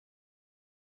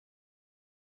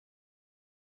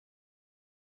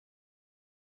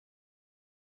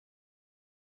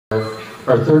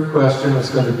Our third question is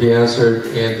going to be answered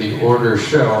in the order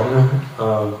shown.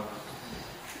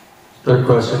 Third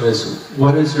question is,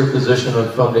 what is your position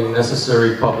on funding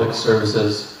necessary public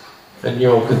services,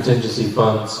 annual contingency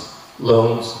funds,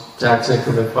 loans, tax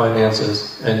increment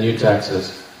finances, and new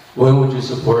taxes? When would you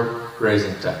support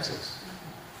raising taxes?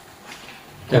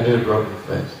 Candidate Broden,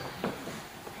 please.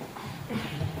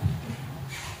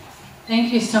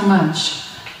 Thank you so much.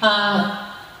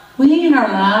 We, in our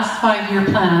last 5-year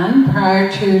plan, prior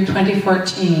to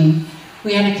 2014,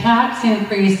 we had a tax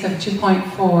increase of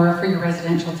 2.4 for your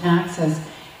residential taxes.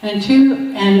 And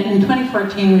in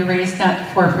 2014, we raised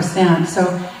that to 4%.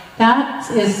 So that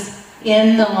is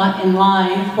in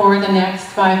line for the next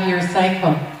 5-year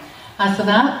cycle. So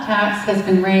that tax has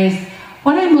been raised.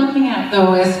 What I'm looking at,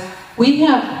 though, is we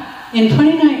have, in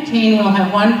 2019, we'll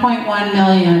have 1.1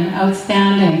 million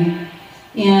outstanding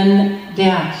in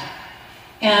debt.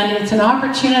 And it's an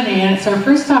opportunity, and it's our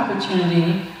first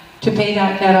opportunity to pay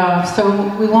that debt off. So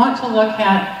we want to look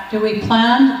at, do we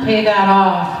plan to pay that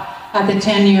off at the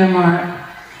 10-year mark?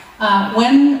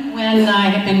 When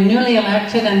I had been newly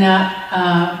elected and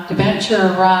that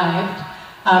debenture arrived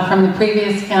from the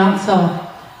previous council,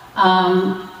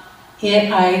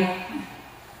 I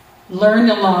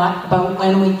learned a lot about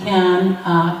when we can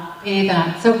pay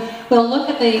that. So we'll look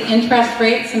at the interest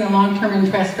rates and the long-term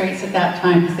interest rates at that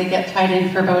time, because they get tied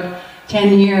in for about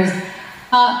 10 years.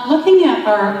 Looking at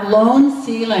our loan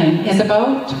ceiling is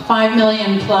about 5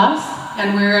 million plus,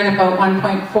 and we're at about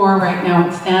 1.4 right now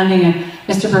outstanding. And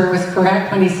Mr. Burr was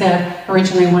correct when he said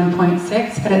originally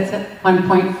 1.6, but it's at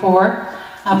 1.4,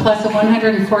 plus a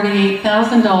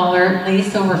 $148,000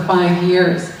 lease over 5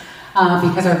 years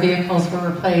because our vehicles were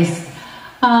replaced.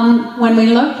 When we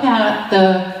look at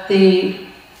the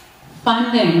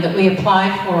funding that we apply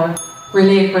for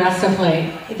really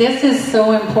aggressively, this is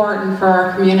so important for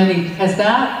our community, because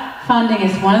that funding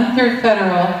is 1/3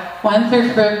 federal,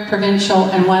 1/3 provincial,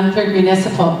 and 1/3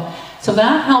 municipal. So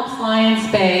that helps Lions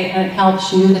Bay, and it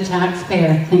helps you, the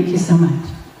taxpayer. Thank you so much.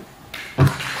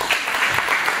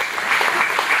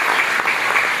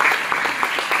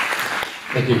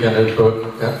 Thank you, Candidate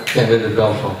Broden. Candidate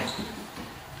Belfort.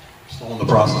 Still in the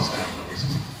process now.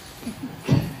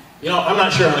 You know, I'm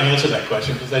not sure how to answer that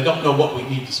question, because I don't know what we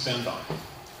need to spend on.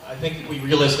 I think we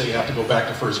realistically have to go back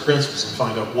to first principles and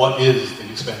find out what is the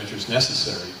expenditures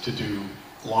necessary to do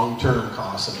long-term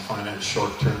costs and to finance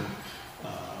short-term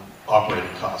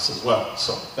operating costs as well.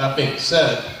 So that being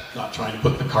said, not trying to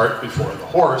put the cart before the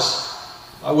horse,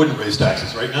 I wouldn't raise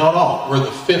taxes right now at all. We're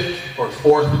the 5th or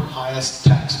 4th highest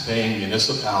tax-paying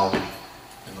municipality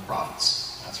in the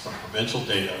province. That's from provincial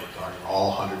data regarding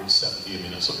all 170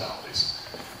 municipalities.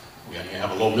 We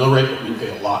have a low mill rate, but we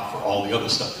pay a lot for all the other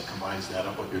stuff that combines that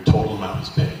up what your total amount is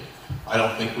paid. I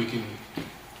don't think we can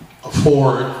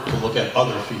afford to look at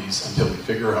other fees until we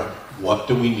figure out what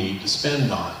do we need to spend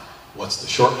on. What's the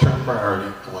short-term priority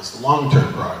and what's the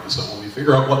long-term priority. So when we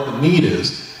figure out what the need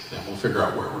is, then we'll figure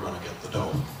out where we're going to get the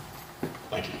dough.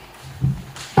 Thank you.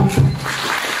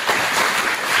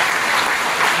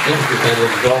 Thank you,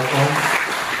 Candidate Belfort.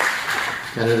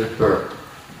 Candidate Burr.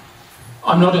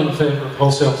 I'm not in favour of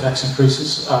wholesale tax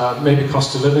increases. Maybe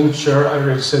cost of living, sure, I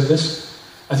already said this.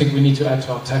 I think we need to add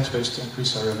to our tax base to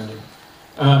increase our revenue.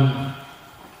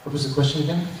 What was the question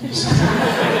again?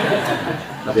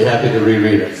 I'll be happy to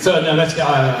reread it. So, no, let's go.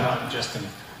 I'm just in.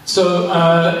 So,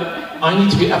 I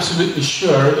need to be absolutely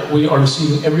sure that we are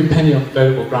receiving every penny of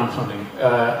available grant funding.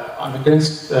 I'm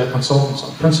against consultants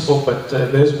on principle, but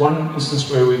there's one instance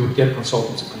where we would get a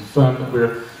consultant to confirm that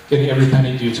we're getting every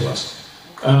penny due to us.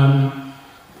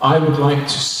 I would like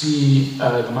to see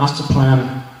the master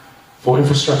plan for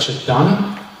infrastructure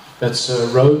done. That's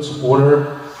roads,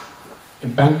 water,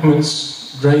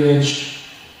 embankments, drainage,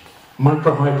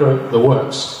 micro-hydro, the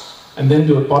works. And then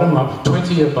do a bottom-up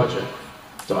 20-year budget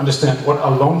to understand what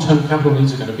our long-term capital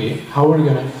needs are going to be, how we're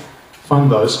going to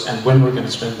fund those, and when we're going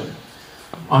to spend them.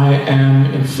 I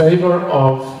am in favour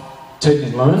of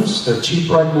taking loans. They're cheap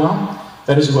right now.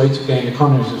 That is a way to gain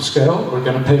economies of scale. We're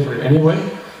going to pay for it anyway.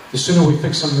 The sooner we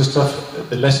fix some of this stuff,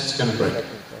 the less it's going to break.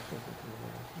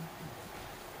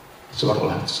 That's what I'll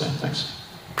have to say. Thanks.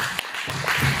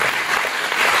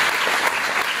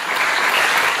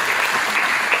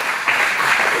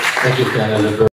 Thank you, Candidate Burr.